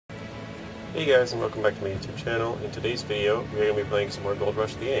Hey guys, and welcome back to my YouTube channel. In today's video, we're going to be playing some more Gold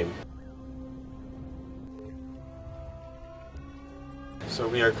Rush the game. So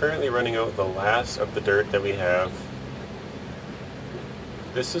we are currently running out the last of the dirt that we have.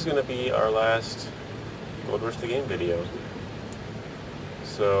 This is going to be our last Gold Rush the game video.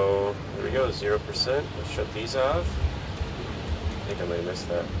 So, here we go, 0%. Let's shut these off. I think I might have missed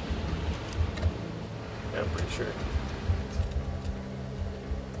that. Yeah, I'm pretty sure.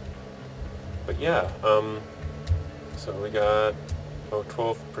 But yeah, so we got about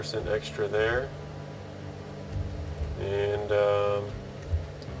 12% extra there, and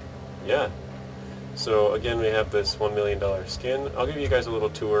yeah, so again we have this $1 million skin. I'll give you guys a little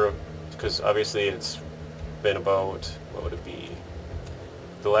tour, because obviously it's been about, what would it be,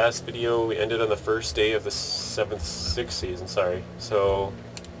 the last video we ended on the first day of the 6th season, so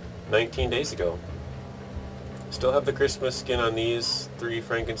 19 days ago. Still have the Christmas skin on these 3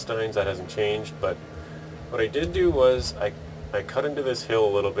 Frankensteins, that hasn't changed, but what I did do was I cut into this hill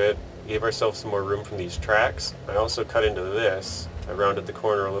a little bit, gave ourselves some more room from these tracks. I also cut into this. I rounded the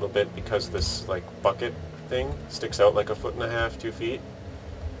corner a little bit because this like bucket thing sticks out like 1.5 feet, 2 feet.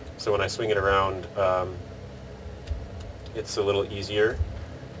 So when I swing it around, it's a little easier.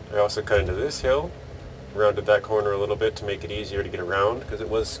 I also cut into this hill, rounded that corner a little bit to make it easier to get around because it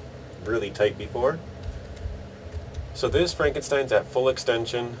was really tight before. So this Frankenstein's at full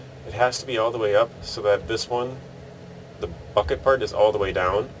extension. It has to be all the way up so that this one, the bucket part, is all the way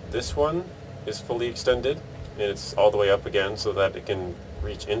down. This one is fully extended and it's all the way up again so that it can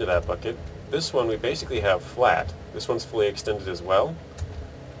reach into that bucket. This one we basically have flat. This one's fully extended as well.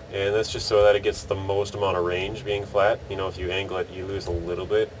 And that's just so that it gets the most amount of range being flat. You know, if you angle it, you lose a little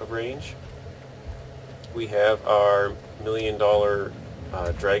bit of range. We have our $1 million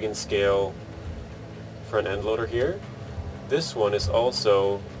dragon scale front end loader here. This one is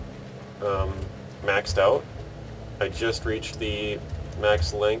also maxed out. I just reached the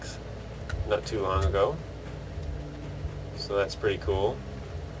max length not too long ago, so that's pretty cool.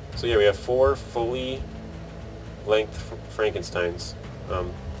 So yeah, we have 4 fully length Frankensteins.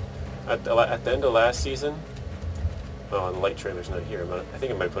 At the end of last season, oh, and the light trailer's not here, but I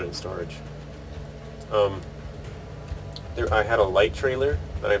think I might put it in storage. I had a light trailer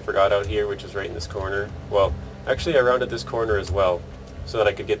that I forgot out here, which is right in this corner. Well, actually I rounded this corner as well so that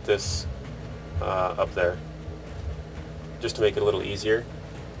I could get this up there, just to make it a little easier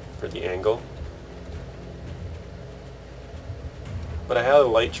for the angle. But I had a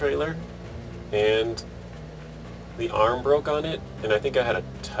light trailer and the arm broke on it, and I think I had a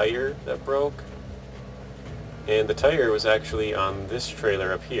tire that broke, and the tire was actually on this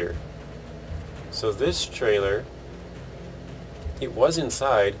trailer up here. So this trailer, it was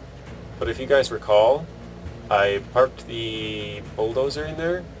inside, but if you guys recall, I parked the bulldozer in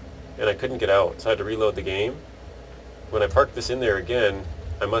there and I couldn't get out, so I had to reload the game. When I parked this in there again,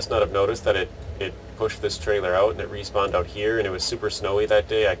 I must not have noticed that it pushed this trailer out and it respawned out here, and it was super snowy that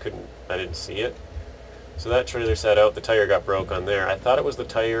day. I didn't see it. So that trailer sat out, the tire got broke on there. I thought it was the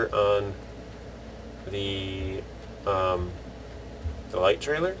tire on the light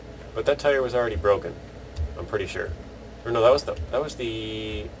trailer, but that tire was already broken, I'm pretty sure. Or no, that was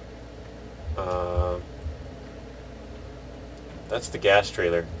the that's the gas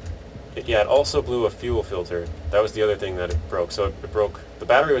trailer. Yeah, it also blew a fuel filter. That was the other thing that it broke. So it broke, the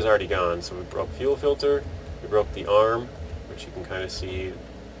battery was already gone, so we broke fuel filter, we broke the arm, which you can kind of see,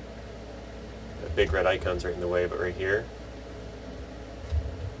 the big red icon's right in the way, but right here.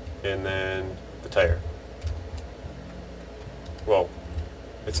 And then the tire. Well,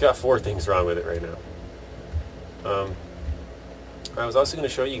 it's got 4 things wrong with it right now. I was also going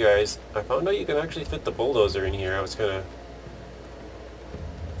to show you guys, I found out you can actually fit the bulldozer in here. I was kind of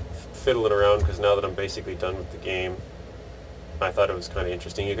fiddling around because now that I'm basically done with the game, I thought it was kind of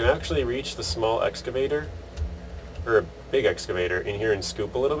interesting. You can actually reach the small excavator, or a big excavator, in here and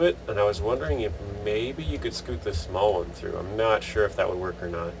scoop a little bit, and I was wondering if maybe you could scoot the small one through. I'm not sure if that would work or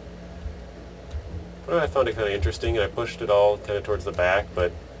not. But I found it kind of interesting, and I pushed it all kind of towards the back,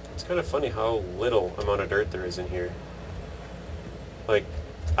 but it's kind of funny how little amount of dirt there is in here. Like,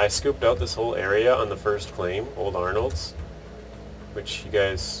 I scooped out this whole area on the first claim, Old Arnold's, which you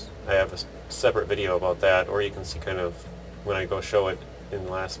guys, I have a separate video about that, or you can see kind of when I go show it in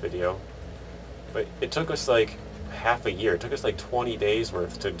the last video. But it took us like half a year. It took us like 20 days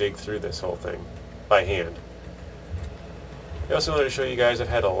worth to dig through this whole thing by hand. I also wanted to show you guys I've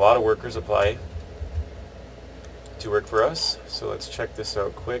had a lot of workers apply to work for us. So let's check this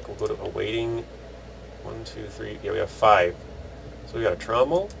out quick. We'll go to awaiting. 1, 2, 3. Yeah, we have 5. So we got a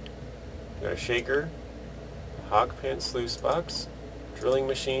trommel, we got a shaker, hog pant sluice box, drilling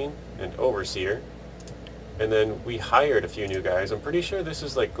machine, and overseer. And then we hired a few new guys. I'm pretty sure this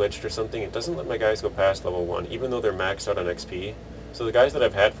is like glitched or something. It doesn't let my guys go past level 1, even though they're maxed out on XP. So the guys that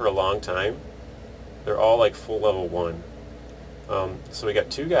I've had for a long time, they're all like full level 1. So we got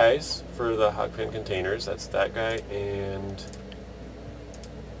 2 guys for the hog pen containers. That's that guy and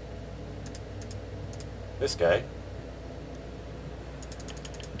this guy.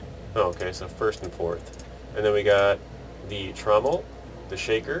 Oh, okay, so first and fourth. And then we got the trommel, the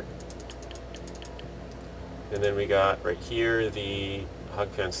shaker, and then we got right here the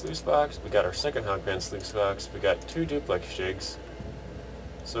hog pen sluice box. We got our second hog pen sluice box. We got 2 duplex jigs.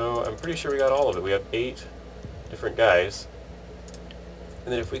 So I'm pretty sure we got all of it. We have 8 different guys.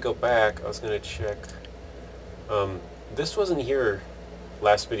 And then if we go back, I was going to check. This wasn't here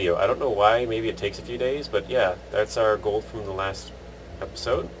last video. I don't know why. Maybe it takes a few days, but yeah, that's our gold from the last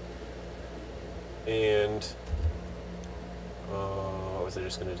episode. And what was I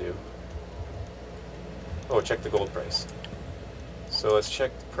just going to do? Oh, check the gold price. So let's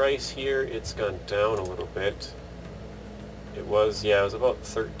check the price here. It's gone down a little bit. It was, yeah, it was about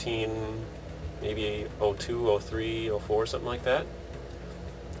 13, maybe 02, 03, 04, something like that.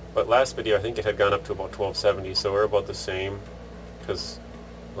 But last video, I think it had gone up to about 1270, so we're about the same, because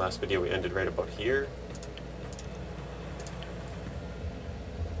last video we ended right about here.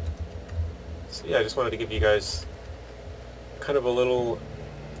 So yeah, I just wanted to give you guys kind of a little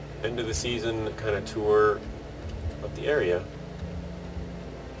end of the season kind of tour of the area.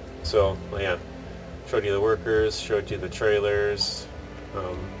 So, well, yeah, showed you the workers, showed you the trailers,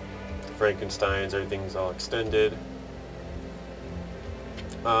 the Frankensteins, everything's all extended.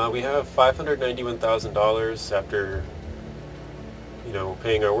 We have $591,000 after, you know,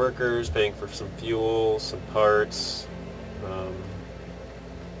 paying our workers, paying for some fuel, some parts.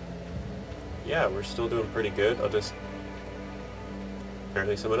 Yeah, we're still doing pretty good.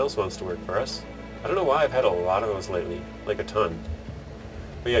 Apparently someone else wants to work for us. I don't know why I've had a lot of those lately, like a ton.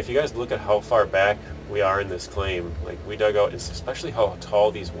 But yeah, if you guys look at how far back we are in this claim, like we dug out, especially how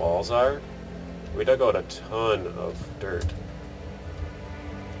tall these walls are, we dug out a ton of dirt.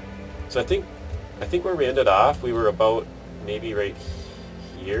 So I think where we ended off, we were about maybe right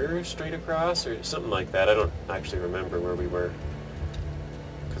here, straight across, or something like that. I don't actually remember where we were,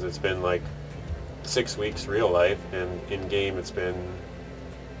 because it's been like 6 weeks real life, and in game it's been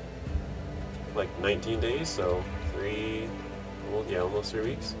like 19 days, so almost 3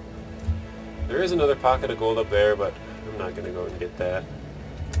 weeks. There is another pocket of gold up there, but I'm not going to go and get that.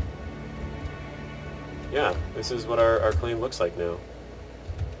 Yeah, this is what our claim looks like now.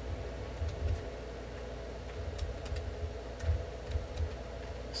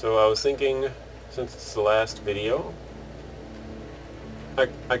 So I was thinking, since it's the last video, I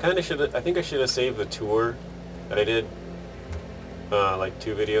think I should have saved the tour that I did like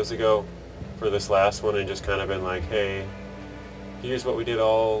 2 videos ago for this last one, and just kind of been like, hey, here's what we did,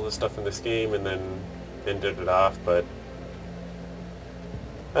 all the stuff in this game, and then ended it off. But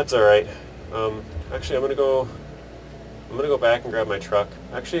that's all right. Actually, I'm gonna go back and grab my truck.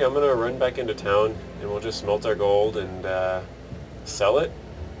 Actually, I'm gonna run back into town, and we'll just smelt our gold and sell it.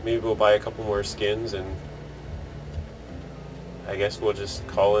 Maybe we'll buy a couple more skins, and I guess we'll just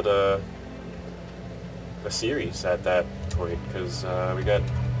call it a series at that point, because we got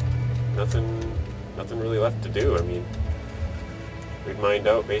nothing really left to do. I mean, we've mined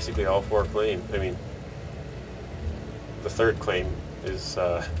out basically all 4 claims. I mean, the 3rd claim is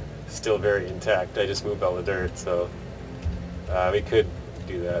still very intact. I just moved all the dirt, so we could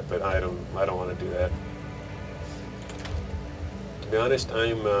do that, but I don't want to do that. To be honest,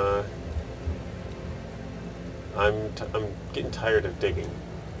 I'm getting tired of digging.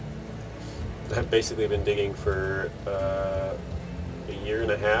 I've basically been digging for a year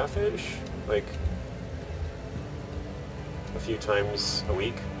and a half-ish, like a few times a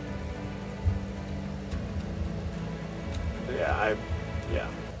week. Yeah.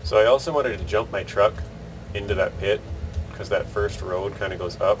 So I also wanted to jump my truck into that pit, because that first road kind of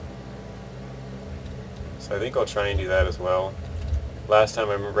goes up. So I think I'll try and do that as well. Last time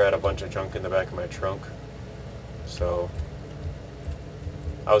I remember I had a bunch of junk in the back of my trunk. So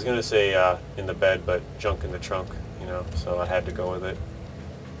I was going to say in the bed, but junk in the trunk, you know, so I had to go with it.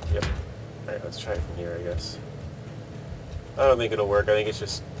 Yep. Alright, let's try it from here, I guess. I don't think it'll work. I think it's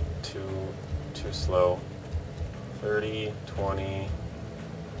just too slow. 30, 20.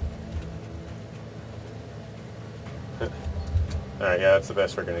 Alright, yeah, that's the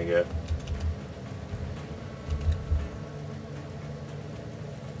best we're going to get.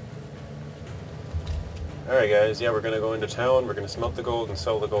 Alright guys, yeah, we're going to go into town, we're going to smelt the gold and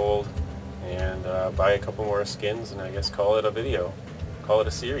sell the gold, and buy a couple more skins, and I guess call it a video. call it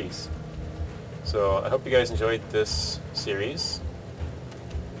a series. So I hope you guys enjoyed this series.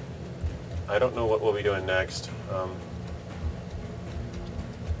 I don't know what we'll be doing next.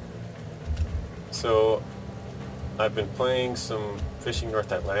 So I've been playing some Fishing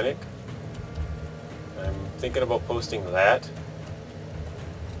North Atlantic. I'm thinking about posting that,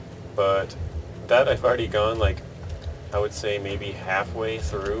 but that I've already gone, like, I would say maybe halfway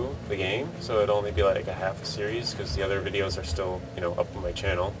through the game, so it'd only be like a half a series because the other videos are still, you know, up on my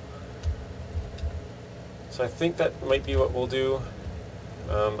channel. So I think that might be what we'll do.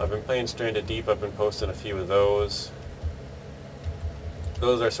 I've been playing Stranded Deep. I've been posting a few of those.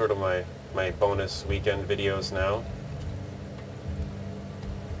 Those are sort of my bonus weekend videos now.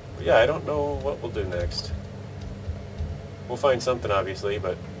 But yeah, I don't know what we'll do next. We'll find something, obviously,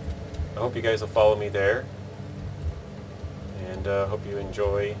 but I hope you guys will follow me there. And hope you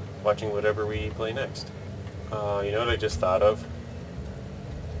enjoy watching whatever we play next. You know what I just thought of?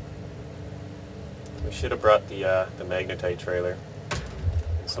 We should have brought the magnetite trailer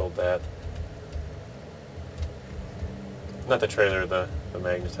and sold that. Not the trailer, the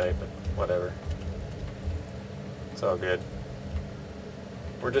magnetite, but whatever. It's all good.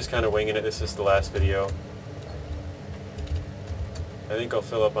 We're just kind of winging it. This is the last video. I think I'll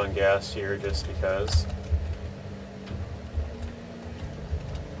fill up on gas here just because.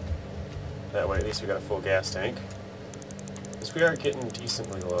 That way at least we got a full gas tank. Because we are getting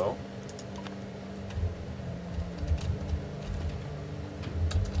decently low.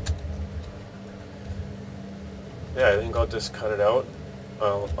 Yeah, I think I'll just cut it out.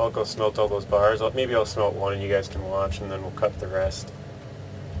 I'll go smelt all those bars. Maybe I'll smelt one and you guys can watch, and then we'll cut the rest.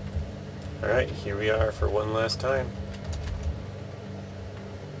 Alright, here we are for one last time.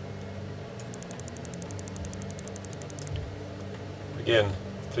 Again,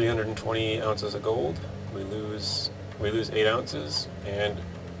 320 ounces of gold. We lose 8 ounces and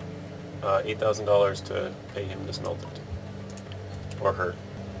 $8,000 to pay him to smelt it. Or her.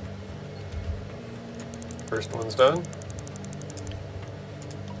 First one's done.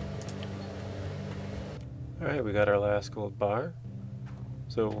 Alright, we got our last gold bar.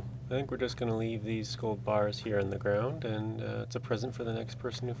 So I think we're just going to leave these gold bars here on the ground, and it's a present for the next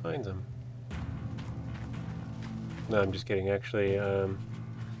person who finds them. No, I'm just kidding. Actually,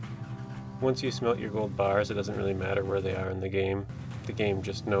 once you smelt your gold bars, it doesn't really matter where they are in the game. The game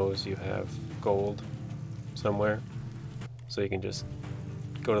just knows you have gold somewhere, so you can just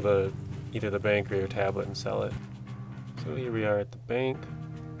go to either the bank or your tablet and sell it. So here we are at the bank.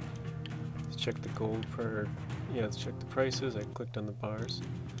 Let's check the gold let's check the prices. I clicked on the bars.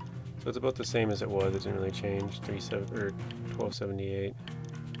 So it's about the same as it was. It didn't really change. $12.78.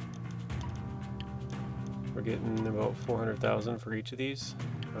 We're getting about 400,000 for each of these.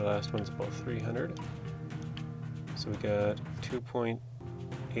 Our last one's about 300. So we got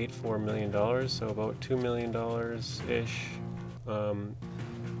 $2.84 million. So about $2 million-ish.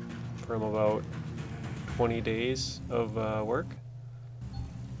 From about 20 days of work.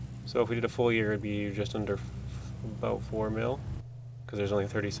 So if we did a full year, it'd be just under about 4 mil, because there's only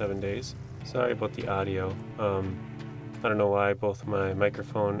 37 days. Sorry about the audio. I don't know why both my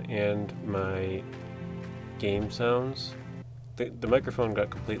microphone and my game sounds, the microphone got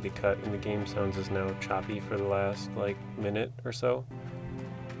completely cut and the game sounds is now choppy for the last like minute or so.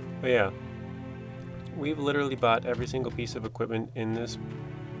 But yeah, we've literally bought every single piece of equipment in this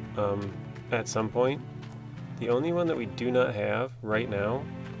at some point. The only one that we do not have right now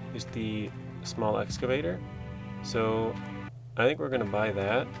is the small excavator. So I think we're going to buy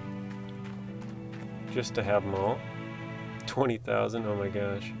that just to have them all. 20,000, oh my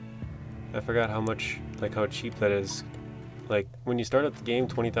gosh. I forgot how much, like how cheap that is. Like when you start up the game,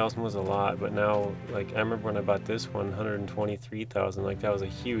 20,000 was a lot, but now, like I remember when I bought this one, 123,000, like that was a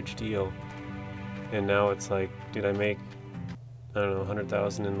huge deal. And now it's like, did I make, I don't know,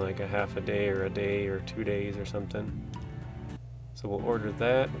 100,000 in like a half a day or 2 days or something. So we'll order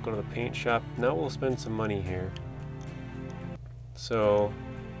that, we'll go to the paint shop. Now we'll spend some money here. So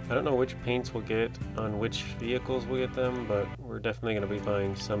I don't know which paints we'll get on which vehicles we'll get them, but we're definitely going to be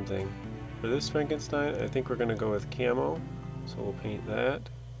buying something. For this Frankenstein, I think we're going to go with camo, so we'll paint that.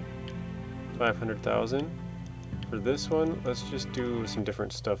 500,000. For this one, let's just do some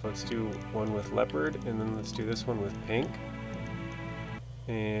different stuff. Let's do one with leopard, and then let's do this one with pink.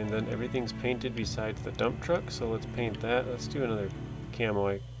 And then everything's painted besides the dump truck, so let's paint that. Let's do another camo.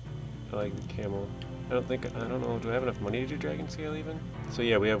 I like the camo. I don't know, do I have enough money to do dragon scale even? So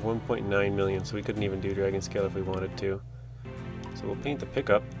yeah, we have 1.9 million, so we couldn't even do dragon scale if we wanted to. So we'll paint the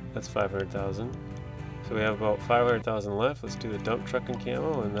pickup. That's 500,000. So we have about 500,000 left. Let's do the dump truck and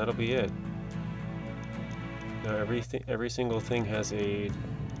camo, and that'll be it. Now every single thing has at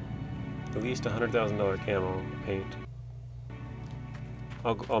least $100,000 camo paint.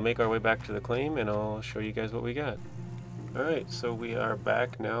 I'll make our way back to the claim and I'll show you guys what we got. Alright, so we are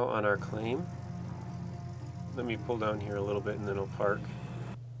back now on our claim. Let me pull down here a little bit and then I'll park.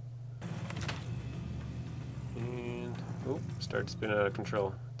 And, oh, started spinning out of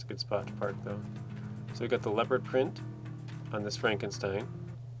control. It's a good spot to park though. So we got the leopard print on this Frankenstein.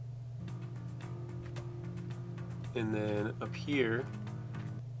 And then up here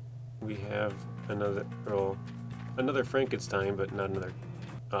we have another Frankenstein, but not another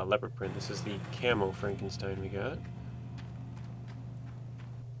leopard print. This is the camo Frankenstein we got.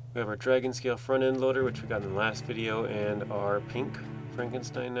 We have our dragon scale front end loader, which we got in the last video, and our pink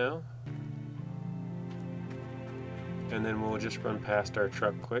Frankenstein now. And then we'll just run past our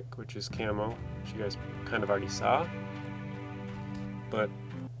truck quick, which is camo, which you guys kind of already saw. But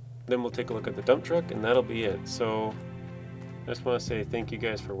then we'll take a look at the dump truck and that'll be it. So I just want to say thank you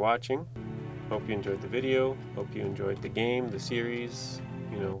guys for watching. Hope you enjoyed the video, hope you enjoyed the game, the series,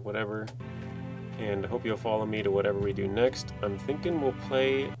 you know, whatever. And I hope you'll follow me to whatever we do next. I'm thinking we'll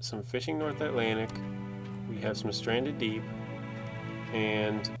play some Fishing North Atlantic. We have some Stranded Deep.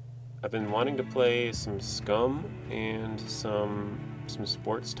 And I've been wanting to play some Scum and some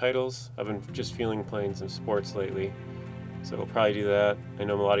sports titles. I've been just feeling playing some sports lately. So we'll probably do that. I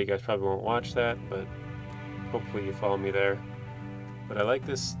know a lot of you guys probably won't watch that, but hopefully you follow me there. But I like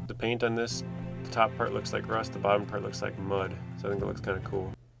this, the paint on this. The top part looks like rust, the bottom part looks like mud. So I think it looks kind of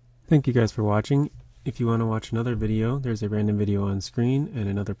cool. Thank you guys for watching. If you want to watch another video, there's a random video on screen and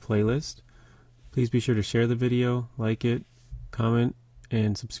another playlist. Please be sure to share the video, like it, comment,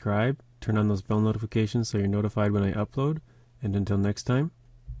 and subscribe. Turn on those bell notifications so you're notified when I upload. And until next time,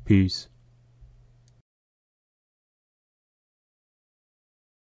 peace.